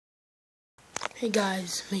Hey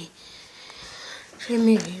guys, me,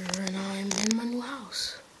 Jamie here, and I'm in my new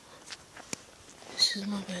house. This is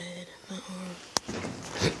my bed, my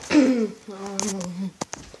arm,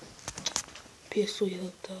 PS3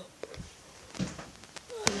 hooked up.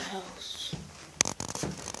 The house.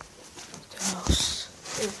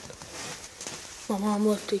 My mom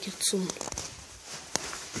left to get some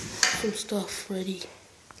stuff ready,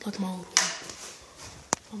 like my old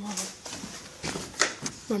room.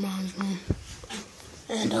 My mom's room.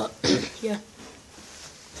 And, yeah.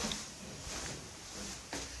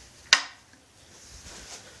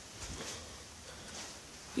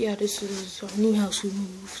 Yeah, this is our new house we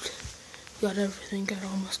moved. Got everything, got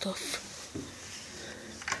all my stuff.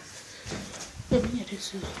 And yeah,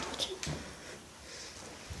 this is the kitchen.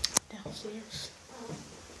 Downstairs.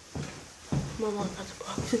 My mom got the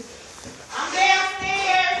boxes. I'm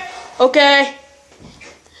downstairs! Okay.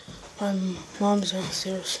 My mom's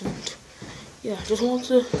downstairs, and yeah, I just wanted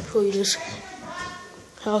to show you this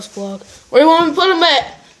house vlog. Where do you want me to put them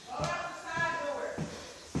at?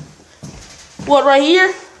 What, right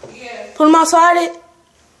here? Yeah. Put them outside it?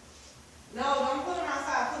 No, don't put them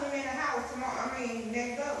outside. Put them in the house tomorrow.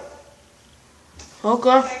 Next door.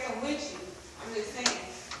 Okay. Take them with you. I'm just saying.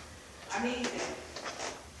 I need them.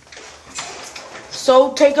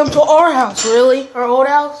 So take them to our house, really? Our old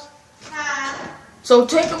house? Huh? So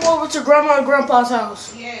take them over to Grandma and Grandpa's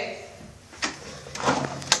house. Yes.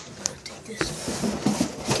 Take these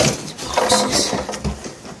boxes.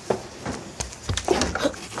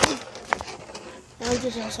 I'm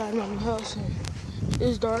just outside my house and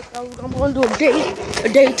it's dark. I'm going to do a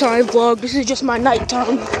daytime vlog. This is just my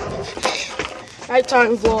nighttime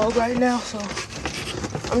vlog right now. So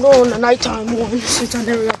I'm doing the nighttime one since I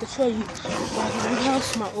never got to show you my new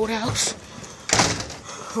house, my old house.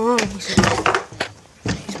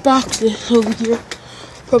 These boxes over here.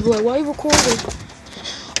 Probably like, why are you recording?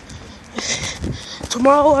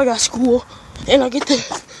 Tomorrow I got school and I get to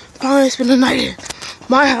finally spend the night in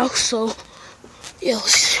my house. So yeah,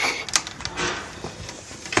 let's see.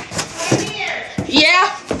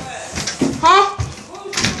 Yeah? Huh?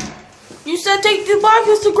 You said take the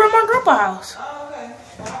boxes to Grandma and Grandpa's house. Oh,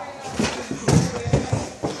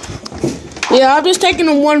 okay. Yeah, I'm just taking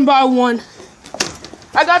them one by one.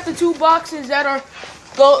 I got the 2 boxes that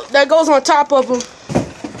goes on top of them.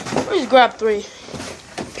 Let's just grab 3.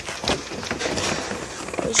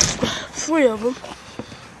 Let's just grab 3 of them.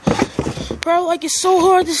 Bro, like it's so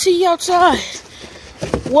hard to see outside.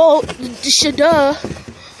 Well, duh.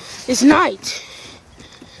 It's night.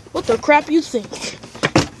 What the crap you think?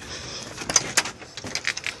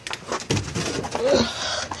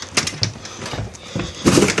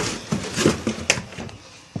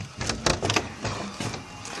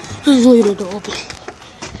 Just leave the door open.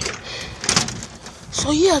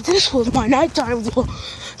 So yeah, this was my nighttime vlog,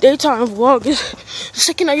 daytime vlog. The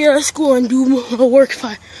second I get out of school and do my work if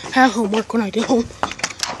I have homework when I get home.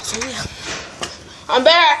 So yeah, I'm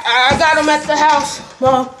back. I got them at the house,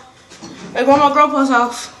 Mom. At Grandma and Grandpa's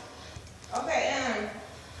house. Okay,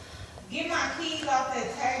 get my keys off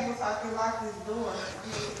that table so I can lock this door. I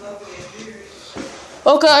need to go over there.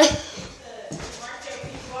 Okay. Right there, can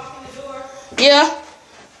you walk in the door? Yeah.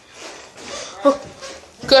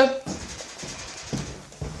 Okay.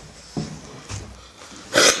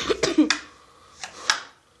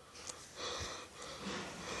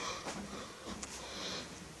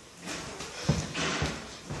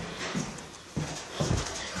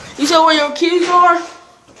 You said where your keys are?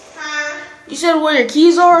 Huh? You said where your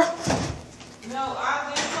keys are? No,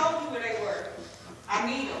 I just told you where they were. I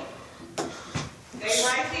need them. They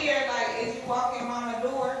right there, like as you walk in Mama's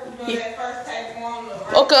door, you know that first table on the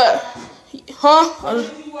right Okay. side. Huh?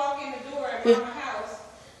 As you walk in the door at Yeah. Mama's house,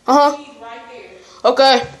 Uh-huh. keys right there.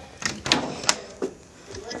 Okay.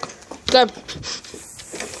 Good.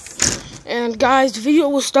 And guys, the video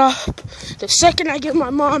will stop the second I give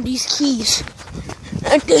my mom these keys.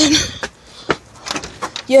 And then,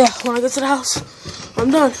 yeah, when I get to the house,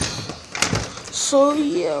 I'm done. So,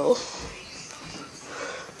 yeah.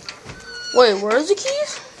 Wait, where's the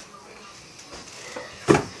keys?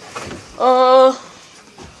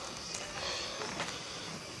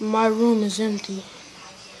 My room is empty.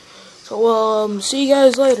 So, see you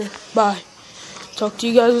guys later. Bye. Talk to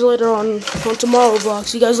you guys later on tomorrow vlog.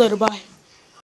 See you guys later. Bye.